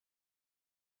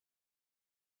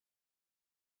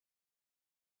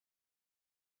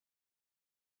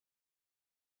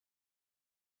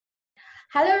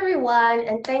Hello everyone,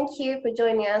 and thank you for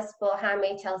joining us for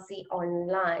Handmade Chelsea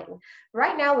Online.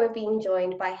 Right now we're being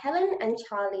joined by Helen and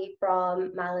Charlie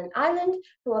from Mallon Ireland,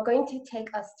 who are going to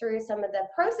take us through some of the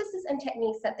processes and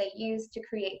techniques that they use to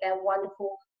create their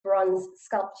wonderful bronze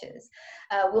sculptures.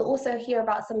 We'll also hear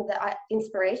about some of the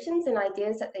inspirations and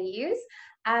ideas that they use,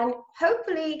 and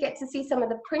hopefully get to see some of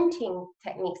the printing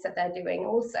techniques that they're doing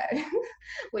also,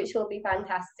 which will be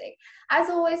fantastic. As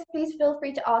always, please feel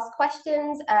free to ask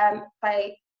questions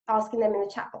by asking them in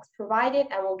the chat box provided,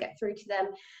 and we'll get through to them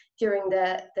during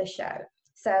the show.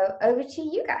 So over to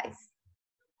you guys.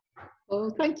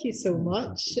 Well, thank you so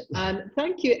much. And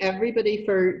thank you everybody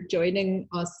for joining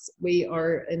us. We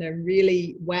are in a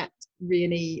really wet,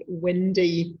 rainy,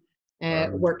 windy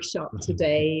workshop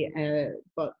today,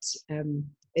 but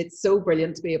it's so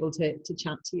brilliant to be able to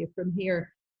chat to you from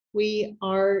here. We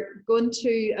are going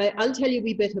to, I'll tell you a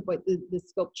wee bit about the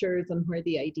sculptures and where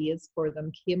the ideas for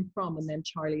them came from, and then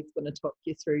Charlie's going to talk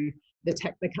you through the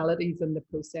technicalities and the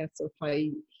process of how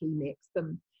he makes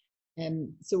them.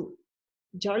 So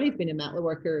Charlie's been a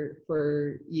metalworker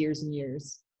for years and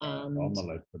years. And all my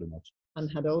life, pretty much. And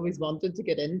had always wanted to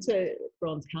get into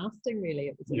bronze casting, really.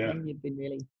 It was a thing you'd been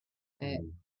really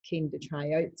keen to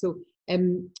try out. So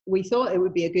we thought it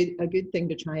would be a good thing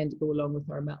to try and go along with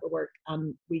our metalwork.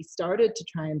 And we started to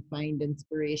try and find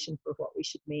inspiration for what we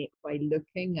should make by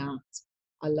looking at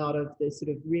a lot of the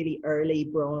sort of really early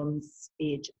Bronze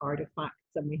Age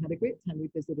artifacts. And we had a great time.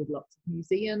 We visited lots of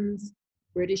museums.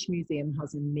 British Museum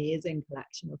has an amazing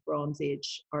collection of Bronze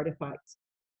Age artifacts.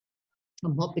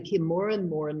 And what became more and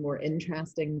more and more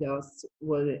interesting to us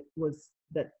was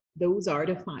that those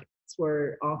artifacts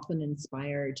were often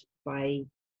inspired by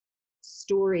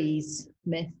stories,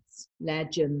 myths,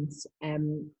 legends,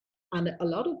 and a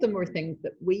lot of them were things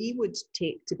that we would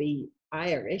take to be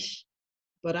Irish.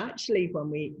 But actually, when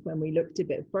we looked a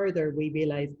bit further, we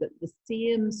realized that the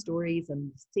same stories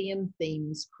and the same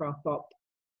themes crop up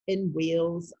in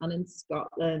Wales and in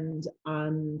Scotland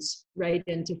and right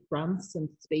into France and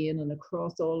Spain and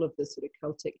across all of the sort of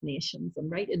Celtic nations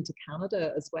and right into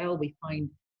Canada as well. We find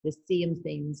the same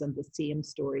themes and the same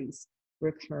stories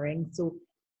recurring. So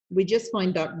we just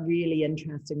find that really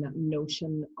interesting, that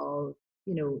notion of,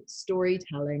 you know,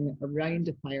 storytelling around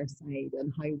a fireside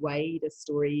and how wide a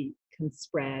story can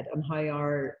spread and how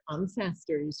our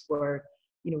ancestors were,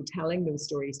 you know, telling those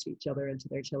stories to each other and to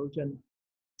their children.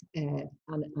 And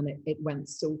it went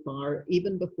so far,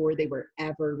 even before they were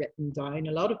ever written down.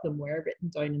 A lot of them were written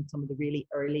down in some of the really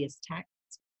earliest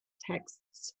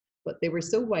texts, but they were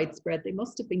so widespread, they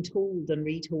must have been told and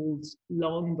retold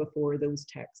long before those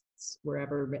texts were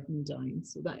ever written down.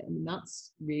 So that, I mean,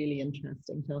 that's really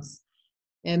interesting to us.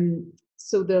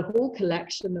 So the whole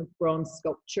collection of bronze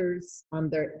sculptures,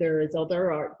 and there is other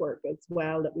artwork as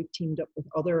well that we've teamed up with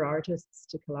other artists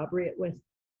to collaborate with.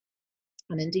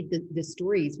 And indeed, the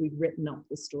stories, we've written up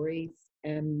the stories,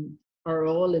 are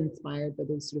all inspired by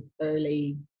those sort of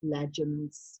early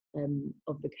legends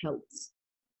of the Celts.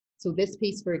 So this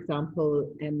piece, for example,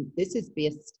 this is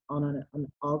based on an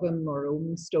ogham or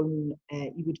ogham stone.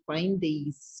 You would find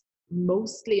these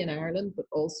mostly in Ireland, but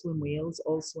also in Wales,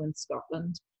 also in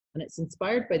Scotland. And it's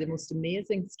inspired by the most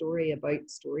amazing story about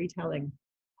storytelling.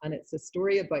 And it's a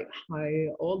story about how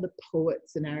all the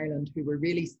poets in Ireland who were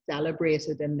really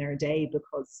celebrated in their day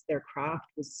because their craft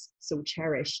was so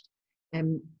cherished,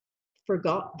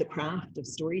 forgot the craft of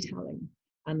storytelling.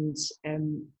 And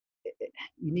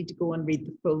you need to go and read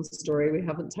the full story. We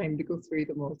haven't time to go through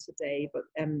them all today, but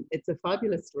it's a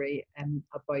fabulous story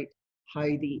about how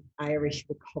the Irish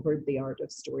recovered the art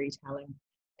of storytelling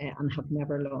and have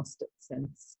never lost it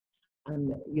since.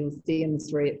 And you'll see in the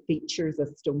story, it features a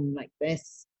stone like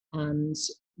this, and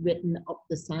written up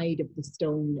the side of the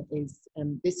stone is,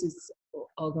 this is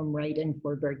ogham writing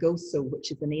for Bergoso, which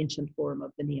is an ancient form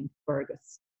of the name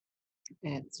Fergus.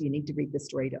 So you need to read the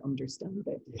story to understand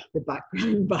the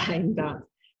background behind that.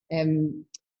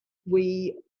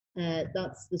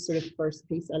 That's the sort of first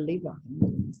piece. I'll leave that.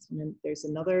 And there's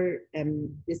another,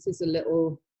 this is a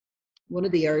little, one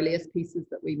of the earliest pieces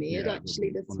that we made,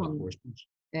 actually, this one.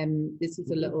 This is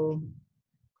a little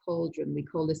cauldron. We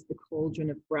call this the Cauldron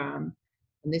of Bran.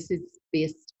 And this is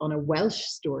based on a Welsh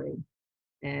story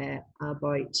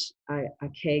about a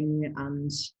king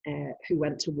and who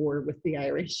went to war with the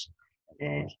Irish,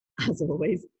 as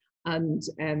always. And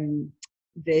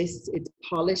this, it's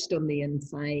polished on the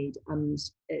inside, and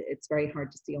it's very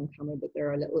hard to see on camera, but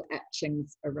there are little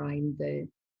etchings around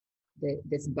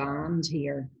this band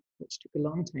here, which took a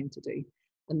long time to do.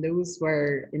 And those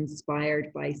were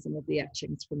inspired by some of the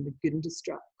etchings from the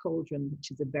Gundestrup cauldron,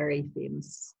 which is a very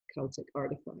famous Celtic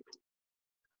artifact.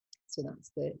 So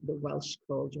that's the Welsh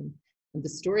cauldron. And the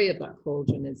story of that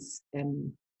cauldron is,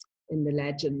 in the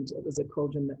legend, it was a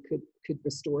cauldron that could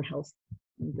restore health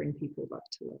and bring people back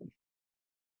to life.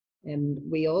 And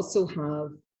we also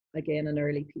have, again, an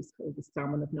early piece called The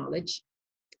Salmon of Knowledge.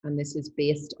 And this is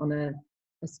based on a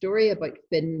story about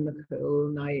Finn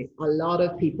McCool. Now, a lot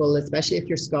of people, especially if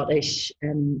you're Scottish,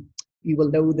 you will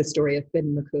know the story of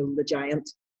Finn McCool, the giant.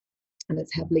 And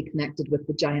it's heavily connected with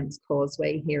the Giant's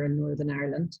Causeway here in Northern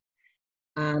Ireland.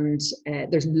 And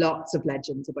there's lots of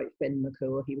legends about Finn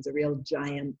McCool. He was a real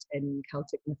giant in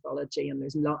Celtic mythology, and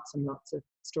there's lots and lots of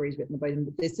stories written about him.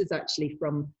 But this is actually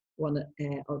from one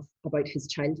about his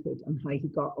childhood and how he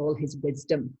got all his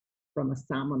wisdom from a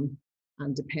salmon.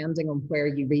 And depending on where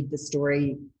you read the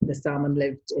story, the salmon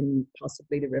lived in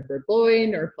possibly the River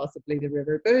Boyne or possibly the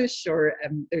River Bush, or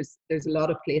there's a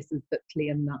lot of places that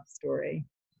claim that story.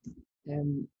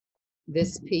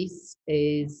 This piece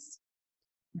is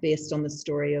based on the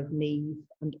story of Niamh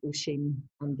and Oisin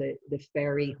and the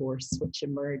fairy horse which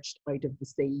emerged out of the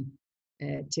sea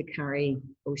to carry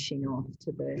Oisin off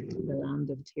to the land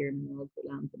of Tirnag, the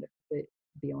land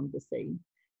beyond the sea.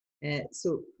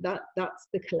 So that's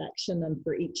the collection, and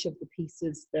for each of the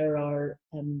pieces there are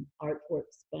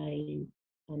artworks by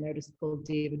an artist called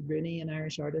David Rooney, an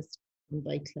Irish artist, and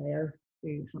by Claire,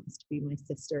 who happens to be my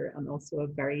sister and also a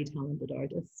very talented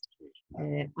artist.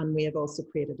 And we have also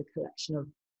created a collection of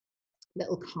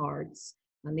little cards,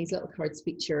 and these little cards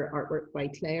feature artwork by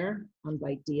Claire and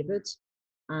by David,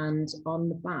 and on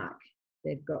the back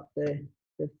they've got the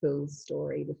full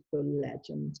story, the full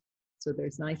legend. So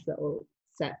there's nice little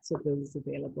sets of those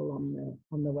available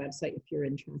on the website if you're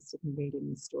interested in reading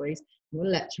the stories. I'm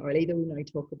going to let Charlie though now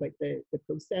talk about the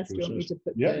process. Do you want me to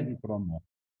put you put on that?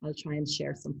 I'll try and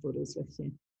share some photos with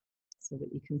you so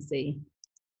that you can see.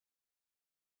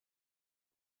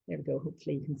 There we go,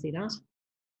 hopefully you can see that.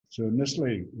 So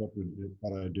initially what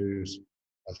I do is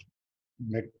I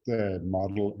make the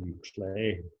model in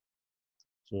clay,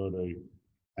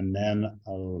 and then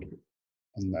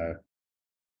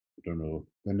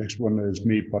the next one is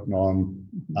me putting on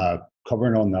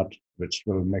covering on that, which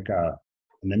will make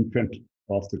an imprint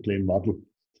of the clay model.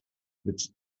 Which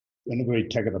whenever we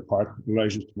take it apart, it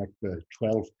allows us to make the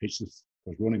 12 pieces,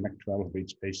 because we only make 12 of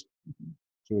each piece.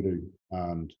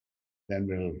 And then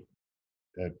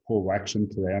we'll pour wax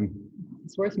into them.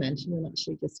 It's worth mentioning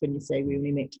actually, just when you say we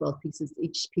only make 12 pieces,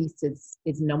 each piece is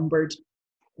numbered.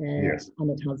 Yes. And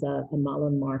it has a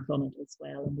Mallon mark on it as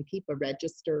well, and we keep a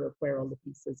register of where all the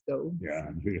pieces go. Yeah,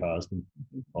 and who has them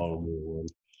all over the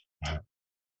world.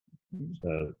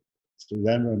 So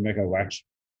then we'll make a wax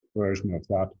version of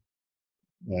that,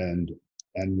 and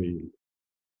we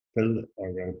fill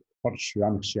or put a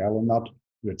ceramic shell on that,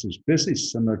 which is basically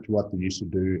similar to what they used to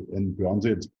do in Bronze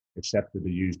Age, except that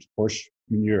they used horse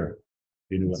manure.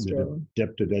 They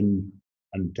dipped it in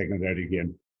and taken it out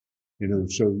again.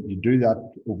 So you do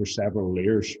that over several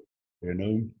layers, So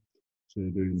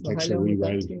it takes a wee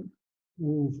while.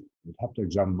 You'd have to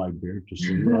examine my beard to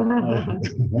see that.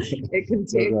 It can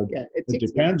take, it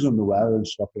depends on the weather and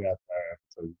stuff like that. If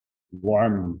it's a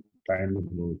warm climate,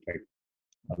 it will take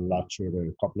a lot,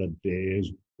 a couple of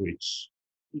days, weeks,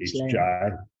 each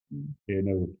dry,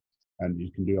 and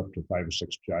you can do up to 5 or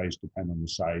 6 dries depending on the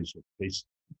size of the piece.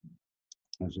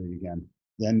 And so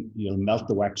then you'll melt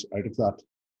the wax out of that,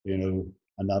 and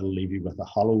that'll leave you with a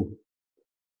hollow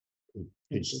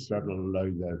piece that will allow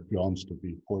the bronze to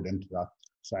be poured into that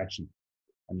section.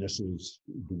 And this is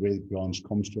the way the bronze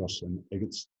comes to us in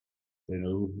ingots,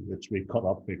 which we cut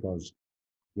up, because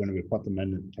when we put them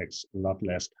in, it takes a lot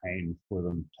less time for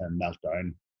them to melt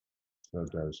down. So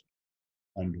it does.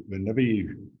 And whenever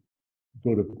you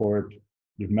go to pour it,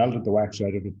 you've melted the wax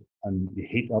out of it, and you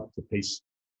heat up the piece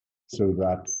so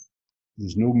that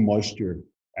there's no moisture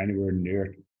anywhere near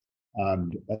it.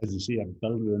 And as you see, I've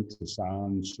built it into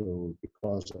sand, so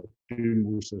because I do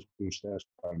most of this process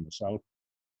by myself,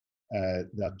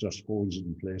 that just holds it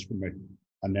in place for me.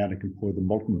 And then I can pour the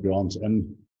molten bronze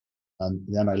in, and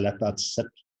then I let that sit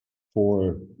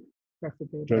for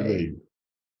preferably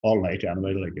all night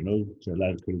anyway, to let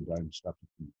it cool down and stop it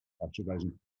from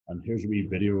oxidizing. And here's a wee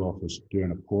video of us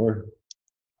doing a pour.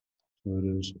 So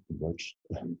it works.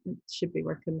 It should be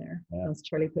working there. Yeah. That's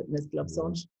Charlie putting his gloves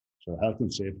on. So health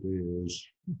and safety is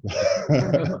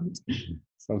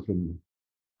something.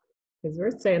 Because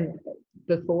we're saying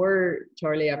before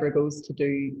Charlie ever goes to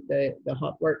do the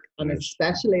hot work, and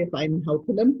especially if I'm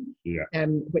helping him,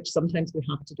 which sometimes we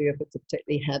have to do if it's a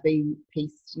particularly heavy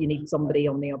piece, you need somebody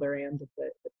on the other end of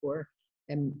the pour.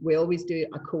 we always do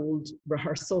a cold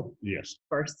rehearsal Yes.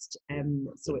 first.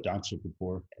 So The dance of the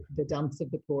poor. The dance of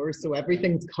the poor. So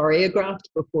everything's choreographed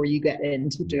before you get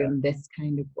into doing this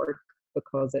kind of work,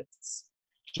 because it's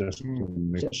just to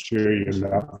make sure you're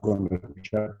not going to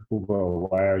trip over a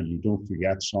wire, you don't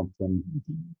forget something,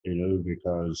 you know,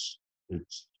 because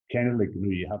it's kind of like, you know,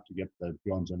 you have to get the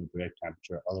bronze in at the right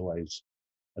temperature. Otherwise,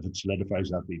 if it solidifies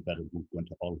that wee bit, it won't go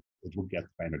into it won't get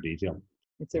finer detail.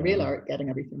 It's a real art getting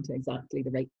everything to exactly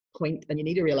the right point, and you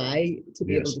need a real eye to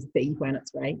be able to see when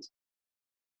it's right.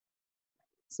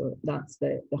 So that's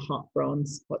the hot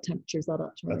bronze. What temperature is that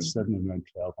at? That's sitting around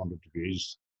 1200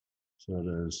 degrees. So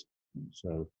it is.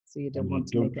 So you don't want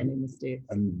to make any mistakes.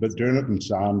 But doing it in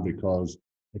sand, because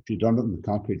if you done it on the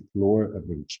concrete floor, it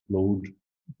would explode,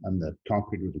 and the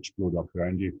concrete would explode up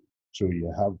around you. So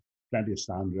you have plenty of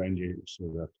sand around you so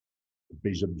that it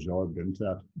be absorbed into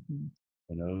that,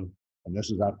 you know. And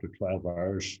this is after 12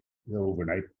 hours, you know,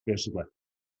 overnight, basically,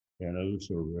 you know.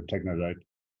 So we're taking it out,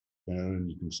 you know,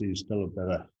 and you can see still a bit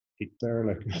of heat there,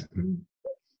 like.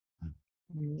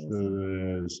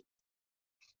 So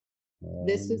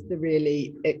this is the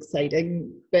really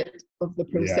exciting bit of the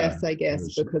process, I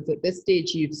guess, because at this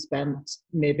stage you've spent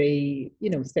maybe, you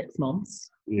know, 6 months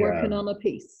working on a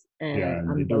piece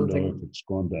and you don't know if it's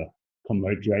going to come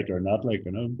out right or not, like,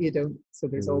 you know. You don't. So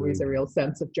there's always a real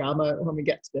sense of drama when we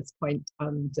get to this point.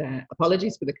 And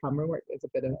apologies for the camera work. There's a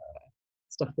bit of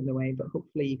stuff in the way, but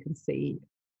hopefully you can see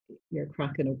you're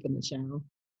cracking open the shell.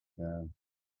 Yeah.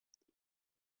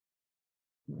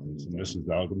 And this is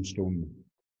the album stone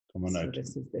coming out.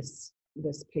 This is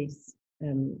this piece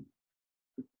coming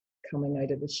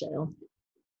out of the shell.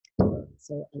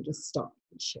 So I'll just stop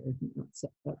and share. That's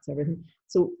it. That's everything.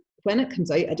 So when it comes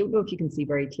out, I don't know if you can see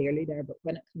very clearly there, but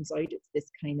when it comes out, it's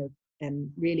this kind of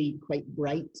really quite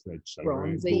bright,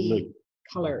 bronzy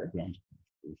color.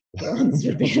 Bronze.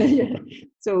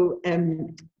 So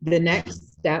the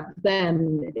next step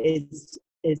then is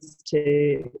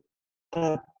to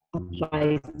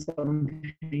apply some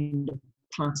kind of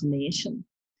patination.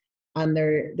 And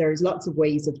there's lots of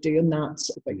ways of doing that,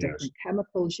 like different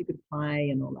chemicals you could apply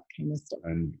and all that kind of stuff.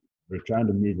 And we're trying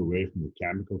to move away from the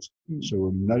chemicals. So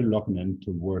we're now looking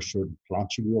into where certain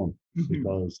plants are growing,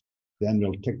 because then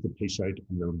they'll take the piece out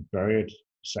and they'll bury it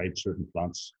beside certain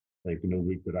plants. Like, you know,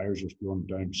 we've got irises growing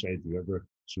down beside the river,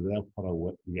 so they'll put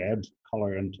a red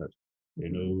colour into it, you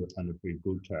know. And if we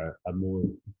go to a more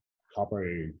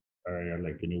coppery area,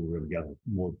 like, you know, we'll get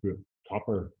more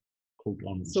copper coat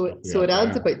on. So it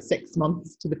adds about 6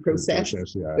 months to the process,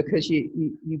 because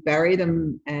you bury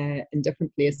them in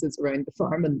different places around the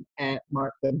farm and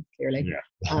mark them clearly.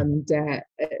 And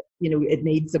you know, it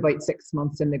needs about 6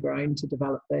 months in the ground to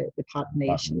develop the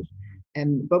patination.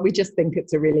 But we just think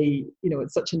it's a really, you know,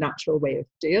 it's such a natural way of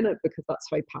doing it, because that's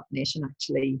how patination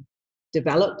actually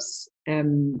develops.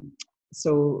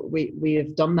 So we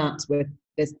have done that with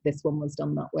this one was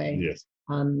done that way.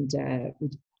 And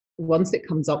once it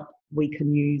comes up, we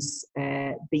can use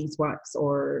beeswax,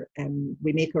 or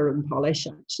we make our own polish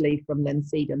actually from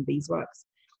linseed and beeswax,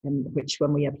 which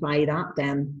when we apply that,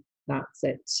 then that's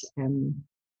it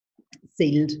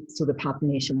sealed, so the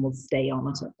patination will stay on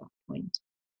it at that point.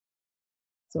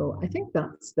 So I think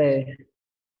that's the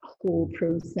whole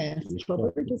process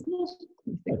covered, isn't it?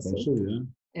 I think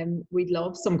so. We'd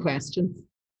love some questions.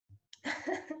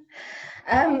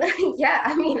 Yeah,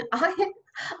 I mean,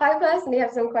 I personally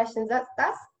have some questions.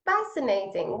 That's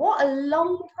fascinating. What a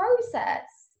long process.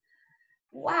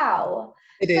 Wow.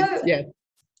 It is, yeah.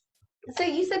 So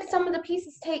you said some of the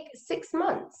pieces take 6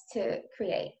 months to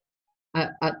create?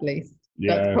 At least.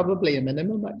 That's probably a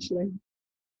minimum, actually.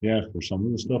 Yeah, for some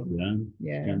of the stuff,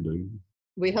 can do.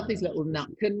 We have these little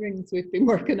napkin rings we've been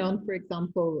working on, for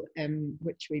example,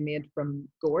 which we made from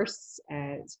gorse.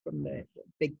 It's from the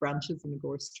big branches in the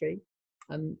gorse tree.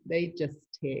 And they just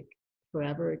take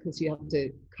forever, because you have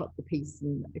to cut the piece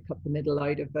and cut the middle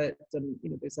out of it, and you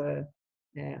know, there's a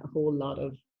whole lot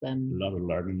of a lot of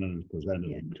learning in it, because then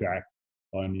it'll crack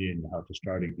on you and you have to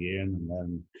start again, and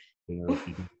then, you know,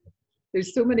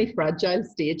 there's so many fragile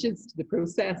stages to the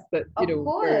process that, you know,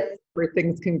 where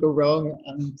things can go wrong.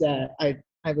 And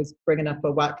I was bringing up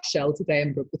a wax shell today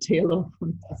and broke the tail off one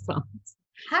of the sands.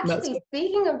 Actually,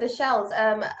 speaking of the shells,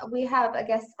 we have a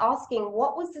guest asking,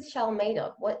 what was the shell made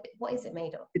of? What is it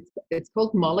made of? It's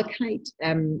called malachite.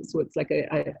 So it's like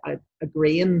a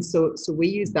grain. So we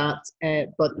use that.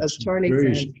 But as Charlie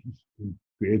said,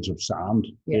 grades of sand,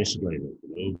 basically,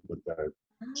 you know, but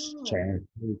type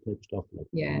stuff like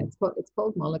that. It's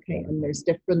called malachite, and there's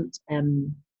different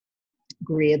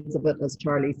grades of it, as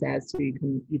Charlie says. So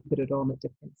you put it on at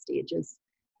different stages.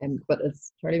 But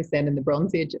as Charlie was saying, in the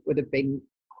Bronze Age, it would have been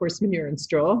horse manure and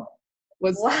straw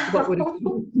was what would have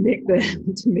to make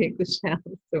the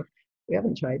shells. So we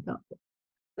haven't tried that.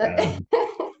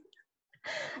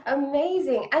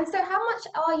 Amazing. And so how much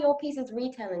are your pieces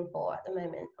retailing for at the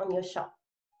moment on your shop?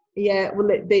 Yeah, well,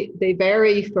 they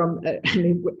vary from, I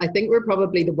mean, I think we're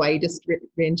probably the widest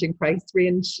ranging price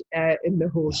range in the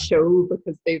whole show,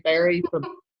 because they vary from,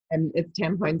 it's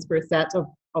 £10 for a set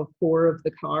of 4 of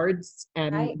the cards,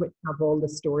 Right. which have all the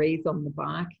stories on the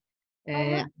back.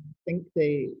 Uh-huh. I think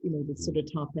the sort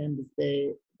of top end is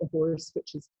the horse,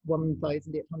 which is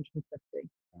 1,850.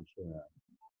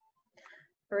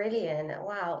 Brilliant.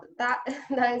 Wow, that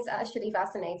is actually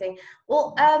fascinating.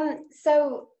 Well,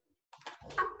 so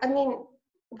I mean,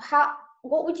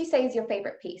 what would you say is your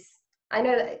favorite piece? I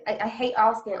know that I hate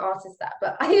asking artists that,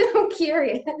 but I am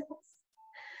curious.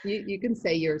 You can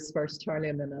say yours first, Charlie,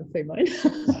 and then I'll say mine.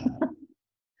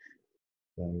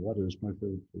 What is my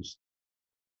favorite piece?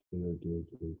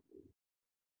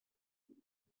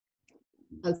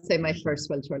 I'll say my first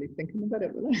while Charlie's thinking about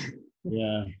it, will I?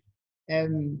 Yeah.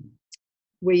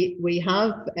 We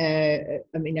have, I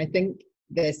mean, I think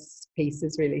this piece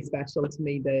is really special to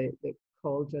me, the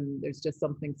cauldron. There's just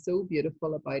something so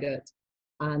beautiful about it.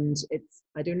 And it's,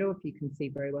 I don't know if you can see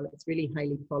very well, it's really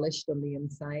highly polished on the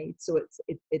inside. So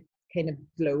it kind of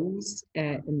glows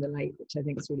in the light, which I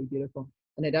think is really beautiful.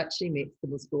 And it actually makes the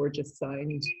most gorgeous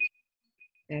sound,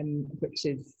 which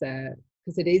is,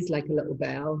 because it is like a little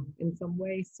bell in some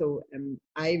way. So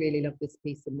I really love this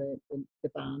piece, and the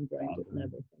band around it and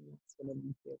everything. That's one of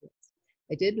my favorites.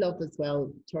 I did love as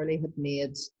well, Charlie had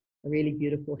made a really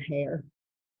beautiful hair,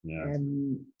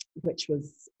 which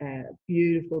was a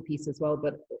beautiful piece as well.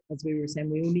 But as we were saying,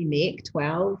 we only make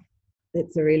 12.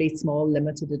 It's a really small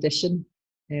limited edition.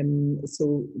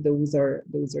 So those are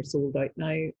sold out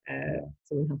now.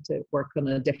 So we have to work on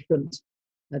a different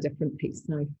piece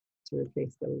now to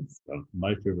replace those.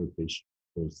 My favorite piece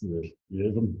was the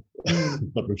raven,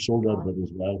 but we've sold out of it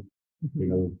as well. You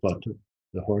know, but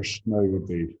the horse now would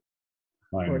be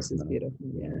mine. The horse is beautiful.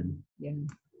 Yeah.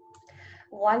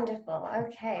 Wonderful.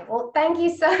 Okay. Well, thank you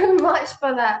so much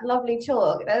for that lovely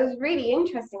talk. That was really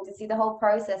interesting to see the whole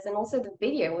process, and also the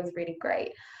video was really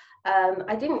great.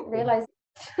 I didn't realize it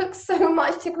took so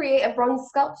much to create a bronze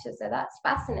sculpture, so that's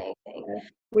fascinating.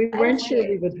 We weren't sure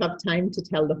we would have time to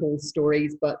tell the whole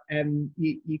stories, but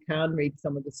you can read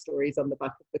some of the stories on the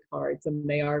back of the cards, and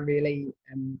they are really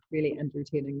really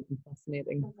entertaining and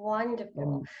fascinating.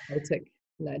 Wonderful. Celtic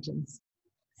legends.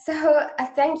 So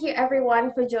thank you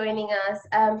everyone for joining us.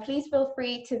 Please feel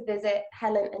free to visit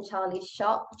Helen and Charlie's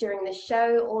shop during the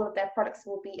show. All of their products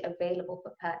will be available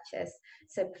for purchase.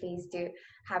 So please do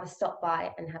have a stop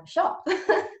by and have a shop.